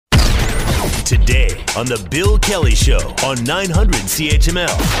Today on The Bill Kelly Show on 900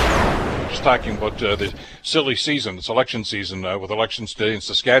 CHML. Just talking about the silly season. It's election season with elections today in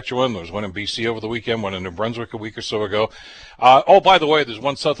Saskatchewan. There was one in BC over the weekend, one in New Brunswick a week or so ago. By the way, there's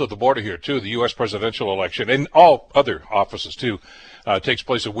one south of the border here, too, the U.S. presidential election, and all other offices, too, takes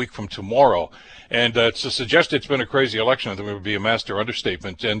place a week from tomorrow. And to suggest it's been a crazy election, I think it would be a master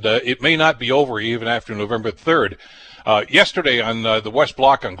understatement. And it may not be over even after November 3rd. Yesterday on the West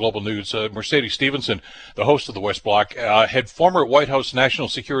Block on Global News, Mercedes Stephenson, the host of the West Block, had former White House National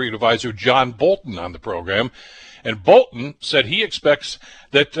Security Advisor John Bolton on the program. And Bolton said he expects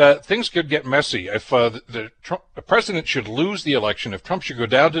that things could get messy if the president should lose the election, if Trump should go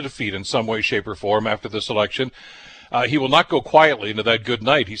down to defeat in some way, shape, or form after this election. He will not go quietly into that good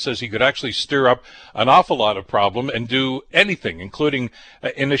night. He says he could actually stir up an awful lot of problem and do anything, including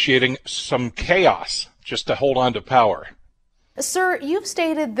initiating some chaos just to hold on to power. Sir, you've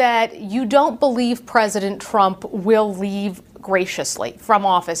stated that you don't believe President Trump will leave graciously from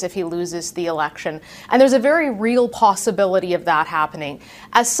office if he loses the election. And there's a very real possibility of that happening.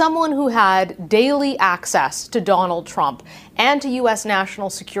 As someone who had daily access to Donald Trump and to U.S.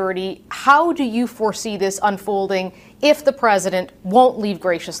 national security, how do you foresee this unfolding if the president won't leave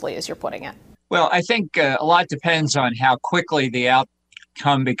graciously, as you're putting it? Well, I think a lot depends on how quickly the outcome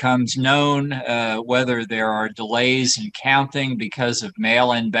becomes known, whether there are delays in counting because of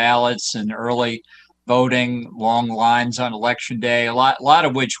mail-in ballots and early voting, long lines on Election Day, a lot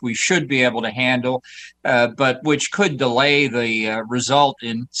of which we should be able to handle, but which could delay the result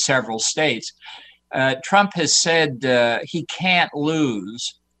in several states. Trump has said he can't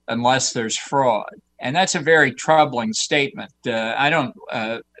lose unless there's fraud. And that's a very troubling statement. I'm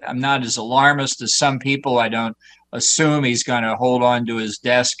not as alarmist as some people. I don't assume he's going to hold on to his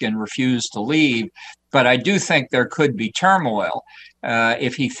desk and refuse to leave. But I do think there could be turmoil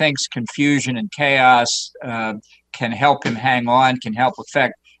if he thinks confusion and chaos can help him hang on, can help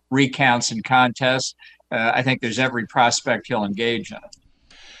affect recounts and contests. I think there's every prospect he'll engage in it.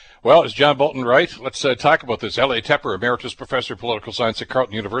 Well, is John Bolton right? Let's talk about this. Elliot Tepper, Emeritus Professor of Political Science at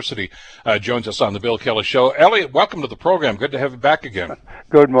Carleton University, joins us on the Bill Kelly Show. Elliot, welcome to the program. Good to have you back again.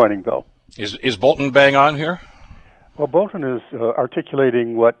 Good morning, Bill. Is Bolton bang on here? Well, Bolton is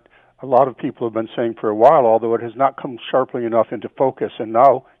articulating what a lot of people have been saying for a while, although it has not come sharply enough into focus. And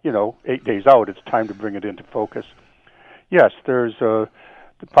now, 8 days out, it's time to bring it into focus. Yes, there's the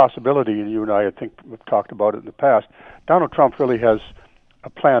possibility, and you and I think we've talked about it in the past, Donald Trump really has a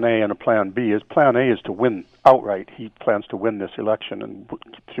plan A and a plan B. His plan A is to win outright. He plans to win this election, and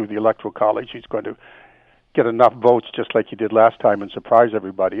through the Electoral College, he's going to get enough votes just like he did last time and surprise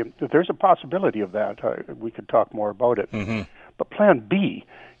everybody. And there's a possibility of that. We could talk more about it. Mm-hmm. But plan B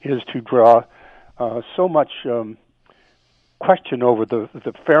is to draw so much question over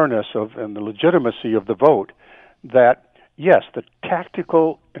the fairness of and the legitimacy of the vote that, yes, the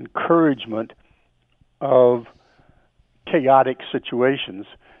tactical encouragement of chaotic situations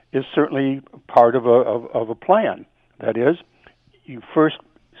is certainly part of a plan. That is, you first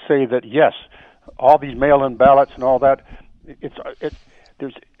say that, yes, all these mail-in ballots and all that,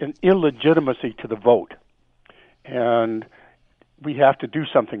 there's an illegitimacy to the vote, and we have to do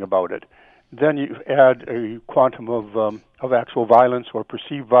something about it. Then you add a quantum of actual violence or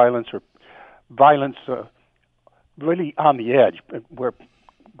perceived violence or violence really on the edge, where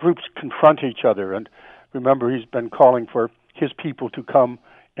groups confront each other. And remember, he's been calling for his people to come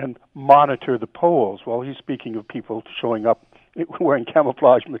and monitor the polls. Well, he's speaking of people showing up wearing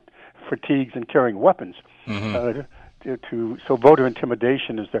camouflage fatigues and carrying weapons. Mm-hmm. So voter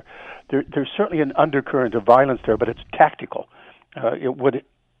intimidation is there. There's certainly an undercurrent of violence there, but it's tactical. It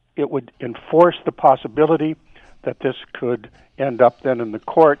would enforce the possibility that this could end up then in the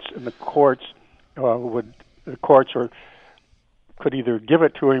courts, and the courts could either give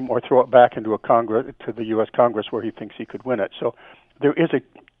it to him or throw it back into to the U.S. Congress where he thinks he could win it. So there is a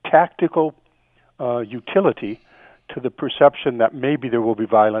tactical utility to the perception that maybe there will be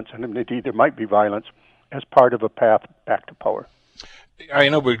violence, and indeed there might be violence, as part of a path back to power. I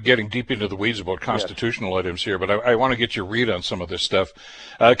know we're getting deep into the weeds about constitutional items here, but I want to get your read on some of this stuff,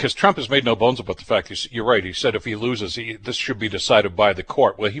 because Trump has made no bones about the fact, you're right, he said if he loses, this should be decided by the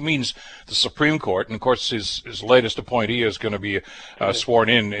court. Well, he means the Supreme Court, and of course his latest appointee is going to be sworn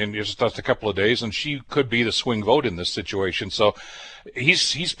in just a couple of days, and she could be the swing vote in this situation. So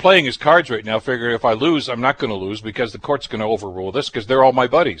he's playing his cards right now, figuring if I lose, I'm not going to lose because the court's going to overrule this because they're all my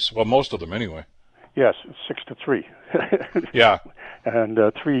buddies. Well, most of them anyway. Yes, 6-3. Yeah. And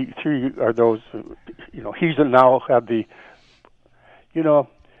three are those, he's now had the,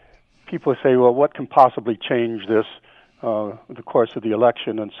 people say, well, what can possibly change this, the course of the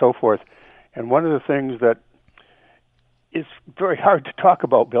election and so forth. And one of the things that is very hard to talk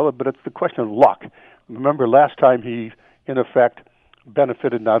about, Bill, but it's the question of luck. Remember last time he, in effect,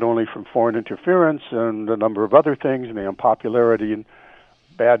 benefited not only from foreign interference and a number of other things, and the unpopularity and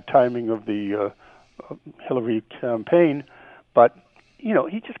bad timing of the Hillary campaign, but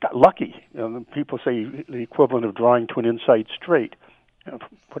he just got lucky. People say the equivalent of drawing to an inside straight,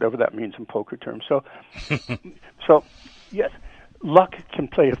 whatever that means in poker terms. So, yes, luck can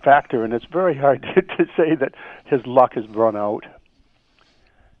play a factor, and it's very hard to say that his luck has run out.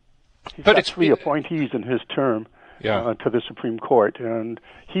 He's got 3 appointees in his term to the Supreme Court, and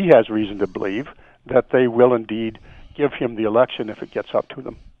he has reason to believe that they will indeed give him the election if it gets up to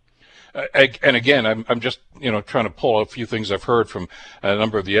them. And again, I'm just trying to pull a few things I've heard from a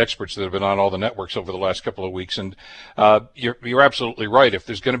number of the experts that have been on all the networks over the last couple of weeks, and you're absolutely right. If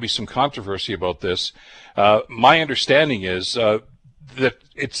there's going to be some controversy about this, my understanding is that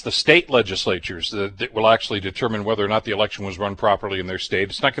it's the state legislatures that will actually determine whether or not the election was run properly in their state.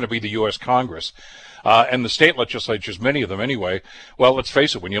 It's not going to be the U.S. Congress. And the state legislatures, many of them anyway, well, let's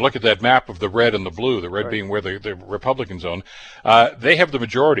face it, when you look at that map of the red and the blue, the red being where the Republicans own, they have the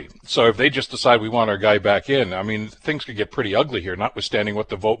majority. So if they just decide we want our guy back in, I mean, things could get pretty ugly here, notwithstanding what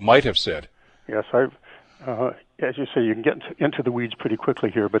the vote might have said. Yes, as you say, you can get into the weeds pretty quickly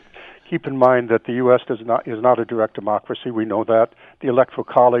here, but keep in mind that the U.S. is not a direct democracy. We know that. The Electoral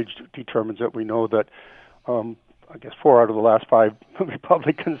College determines it. We know that I guess 4 out of the last 5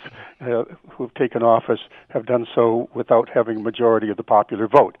 Republicans who have taken office have done so without having a majority of the popular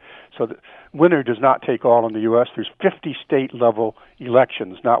vote. So the winner does not take all in the U.S. There's 50 state-level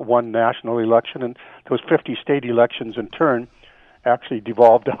elections, not one national election, and those 50 state elections in turn actually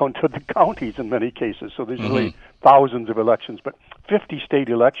devolve down to the counties in many cases. So there's really thousands of elections, but 50 state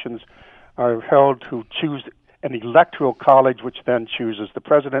elections are held to choose an electoral college, which then chooses the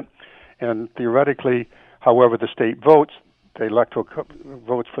president, and theoretically, however the state votes, the electoral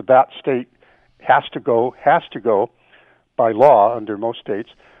votes for that state has to go by law under most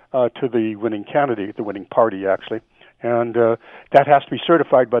states to the winning candidate, the winning party actually, and that has to be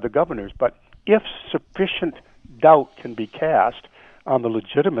certified by the governors. But if sufficient doubt can be cast on the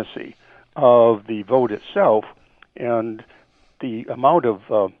legitimacy of the vote itself and the amount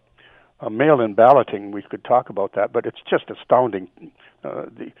of mail-in balloting, we could talk about that, but it's just astounding.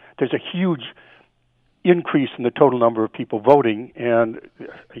 There's a huge increase in the total number of people voting and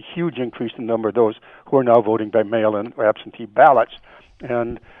a huge increase in the number of those who are now voting by mail-in or absentee ballots.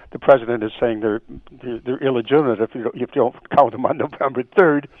 And the president is saying they're illegitimate if you don't count them on November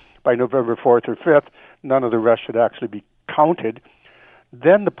 3rd. By November 4th or 5th, none of the rest should actually be counted.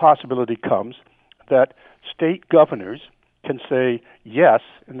 Then the possibility comes that state governors can say yes,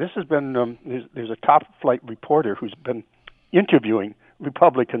 and this has been, there's a top-flight reporter who's been interviewing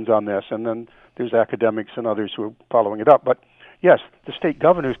Republicans on this, and then there's academics and others who are following it up. But yes, the state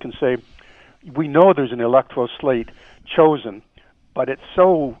governors can say, we know there's an electoral slate chosen, but it's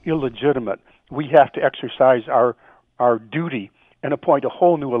so illegitimate, we have to exercise our duty and appoint a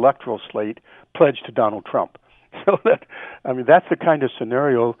whole new electoral slate pledged to Donald Trump. So that's the kind of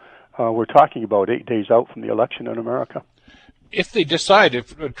scenario we're talking about 8 days out from the election in America. If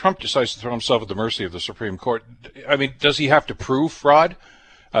Trump decides to throw himself at the mercy of the Supreme Court, I mean, does he have to prove fraud?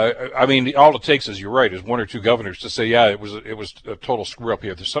 I mean, all it takes, as you're right, is 1 or 2 governors to say, yeah, it was a total screw up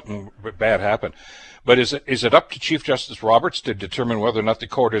here. There's something bad happened. But is it up to Chief Justice Roberts to determine whether or not the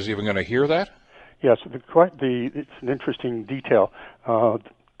court is even going to hear that? Yes, it's an interesting detail.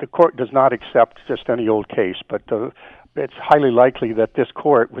 The court does not accept just any old case, but it's highly likely that this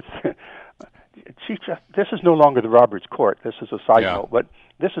court, this is no longer the Roberts Court. This is a side note, but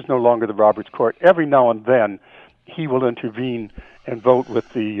this is no longer the Roberts Court. Every now and then, he will intervene and vote with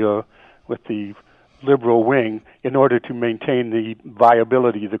the liberal wing in order to maintain the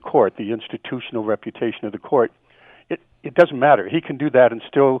viability of the court, the institutional reputation of the court. It doesn't matter. He can do that and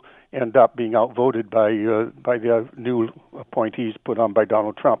still end up being outvoted by the new appointees put on by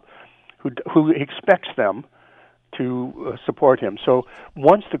Donald Trump, who expects them to support him. So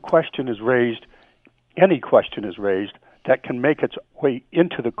once the question is raised, any question is raised that can make its way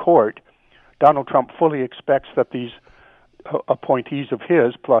into the court, Donald Trump fully expects that these appointees of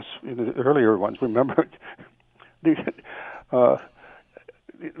his, plus the earlier ones, remember, this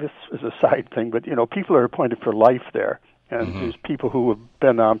is a side thing, but people are appointed for life there, and there's people who have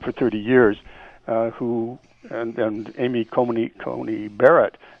been on for 30 years, and Amy Coney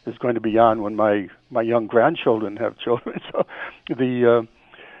Barrett is going to be on when my young grandchildren have children. So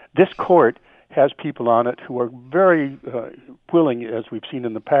this court has people on it who are very willing, as we've seen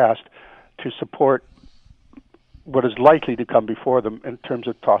in the past, to support what is likely to come before them in terms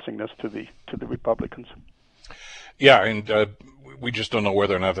of tossing this to the Republicans. Yeah, and we just don't know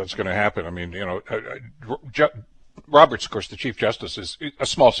whether or not that's going to happen. I mean, Roberts, of course, the Chief Justice, is a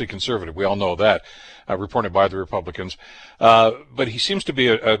small C conservative. We all know that, reported by the Republicans. But he seems to be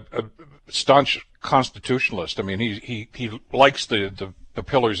a staunch constitutionalist. I mean, he likes the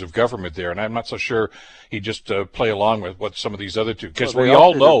pillars of government there, and I'm not so sure he just play along with what some of these other two. Because we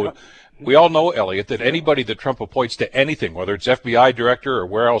all know, Elliot, that anybody that Trump appoints to anything, whether it's FBI director or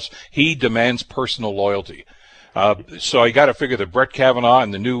where else, he demands personal loyalty. So I got to figure that Brett Kavanaugh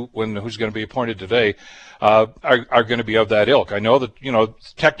and the new one who's going to be appointed today are going to be of that ilk. I know that,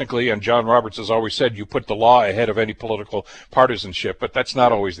 technically, and John Roberts has always said, you put the law ahead of any political partisanship, but that's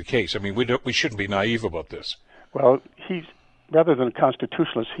not always the case. I mean, we shouldn't be naive about this. Well, he's, rather than a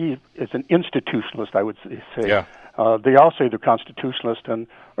constitutionalist, he is an institutionalist, I would say. Yeah. They all say they're constitutionalist and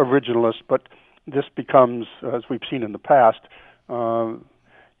originalist, but this becomes, as we've seen in the past,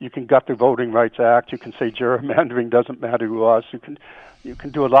 you can gut the Voting Rights Act. You can say gerrymandering doesn't matter to us. You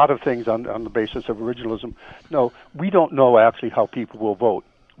can do a lot of things on the basis of originalism. No, we don't know actually how people will vote.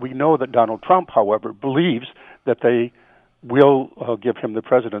 We know that Donald Trump, however, believes that they will give him the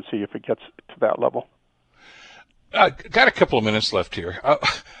presidency if it gets to that level. Got a couple of minutes left here.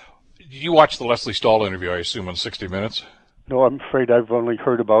 You watched the Lesley Stahl interview, I assume, on 60 Minutes? No, I'm afraid I've only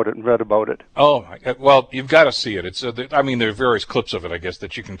heard about it and read about it. Oh, well, you've got to see it. It's, I mean, there are various clips of it, I guess,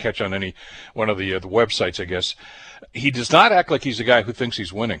 that you can catch on any one of the websites, I guess. He does not act like he's a guy who thinks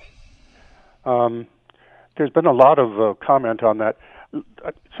he's winning. There's been a lot of comment on that.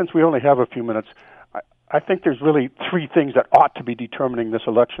 Since we only have a few minutes, I think there's really three things that ought to be determining this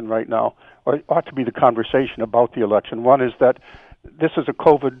election right now, or ought to be the conversation about the election. One is that this is a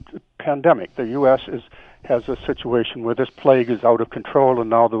COVID pandemic. The U.S. has a situation where this plague is out of control, and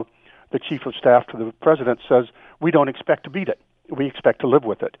now the chief of staff to the president says, we don't expect to beat it. We expect to live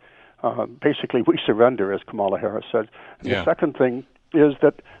with it. Basically, we surrender, as Kamala Harris said. And The second thing is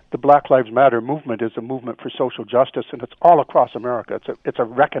that the Black Lives Matter movement is a movement for social justice, and it's all across America. It's a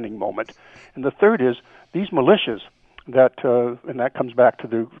reckoning moment. And the third is these militias that, and that comes back to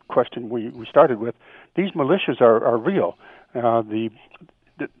the question we started with, these militias are real.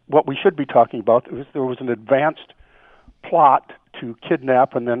 What we should be talking about is there was an advanced plot to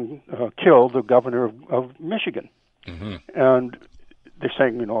kidnap and then kill the governor of Michigan. Mm-hmm. And they're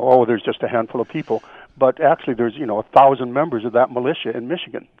saying, there's just a handful of people. But actually there's, 1,000 members of that militia in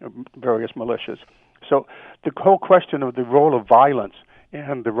Michigan, various militias. So the whole question of the role of violence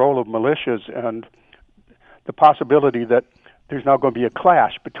and the role of militias and the possibility that there's now going to be a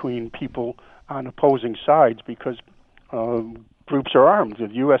clash between people on opposing sides because groups are armed.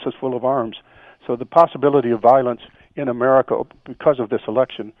 The U.S. is full of arms. So the possibility of violence in America because of this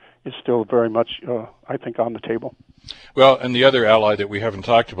election is still very much, I think, on the table. Well, and the other ally that we haven't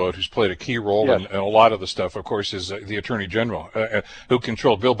talked about who's played a key role in a lot of the stuff, of course, is the Attorney General,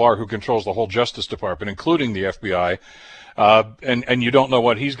 Bill Barr, who controls the whole Justice Department, including the FBI. And you don't know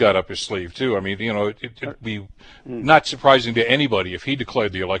what he's got up his sleeve, too. I mean, it'd be not surprising to anybody if he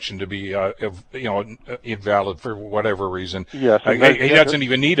declared the election to be, invalid for whatever reason. Yes. He doesn't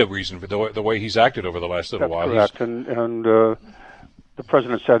even need a reason for the way he's acted over the last little while. Correct. And the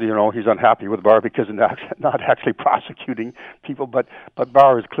president said, he's unhappy with Barr because he's not actually prosecuting people, but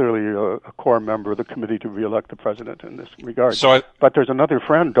Barr is clearly a core member of the committee to reelect the president in this regard. But there's another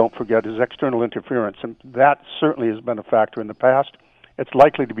friend, don't forget, is external interference, and that certainly has been a factor in the past. It's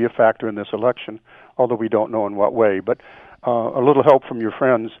likely to be a factor in this election, although we don't know in what way. But a little help from your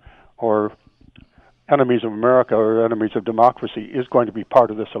friends or enemies of America or enemies of democracy is going to be part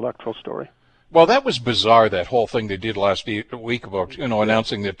of this electoral story. Well, that was bizarre, that whole thing they did last week about,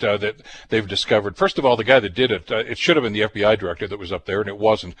 announcing that that they've discovered. First of all, the guy that did it, it should have been the FBI director that was up there, and it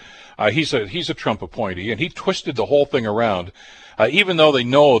wasn't. He's a Trump appointee, and he twisted the whole thing around, even though they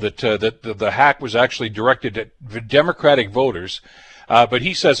know that the hack was actually directed at Democratic voters. But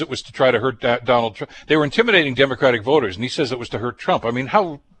he says it was to try to hurt Donald Trump. They were intimidating Democratic voters, and he says it was to hurt Trump. I mean,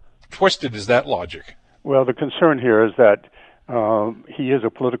 how twisted is that logic? Well, the concern here is that he is a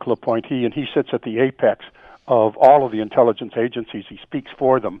political appointee, and he sits at the apex of all of the intelligence agencies. He speaks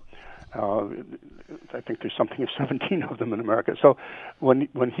for them. I think there's something of 17 of them in America. So when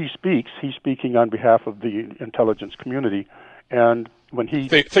he speaks, he's speaking on behalf of the intelligence community. And when he...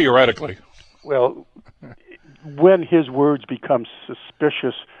 Theoretically. Well, when his words become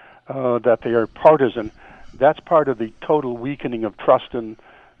suspicious that they are partisan, that's part of the total weakening of trust in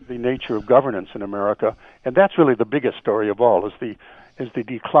the nature of governance in America, and that's really the biggest story of all, is the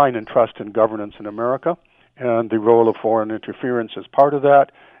decline in trust in governance in America, and the role of foreign interference as part of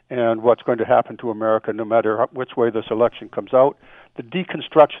that, and what's going to happen to America no matter which way this election comes out. The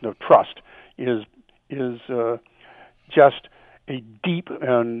deconstruction of trust is just a deep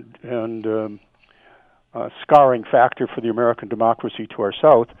and scarring factor for the American democracy to our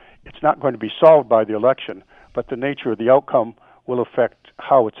south. It's not going to be solved by the election, but the nature of the outcome will affect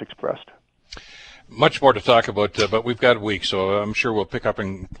how it's expressed. Much more to talk about, but we've got a week, so I'm sure we'll pick up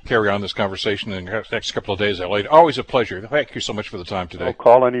and carry on this conversation in the next couple of days, Elliot. Always a pleasure. Thank you so much for the time today. I'll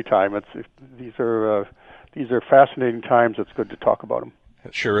call anytime. These are fascinating times. It's good to talk about them.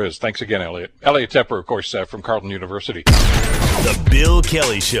 It sure is. Thanks again, Elliot. Elliot Tepper, of course, from Carleton University. The Bill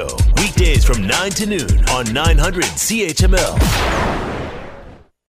Kelly Show, weekdays from 9 to noon on 900 CHML.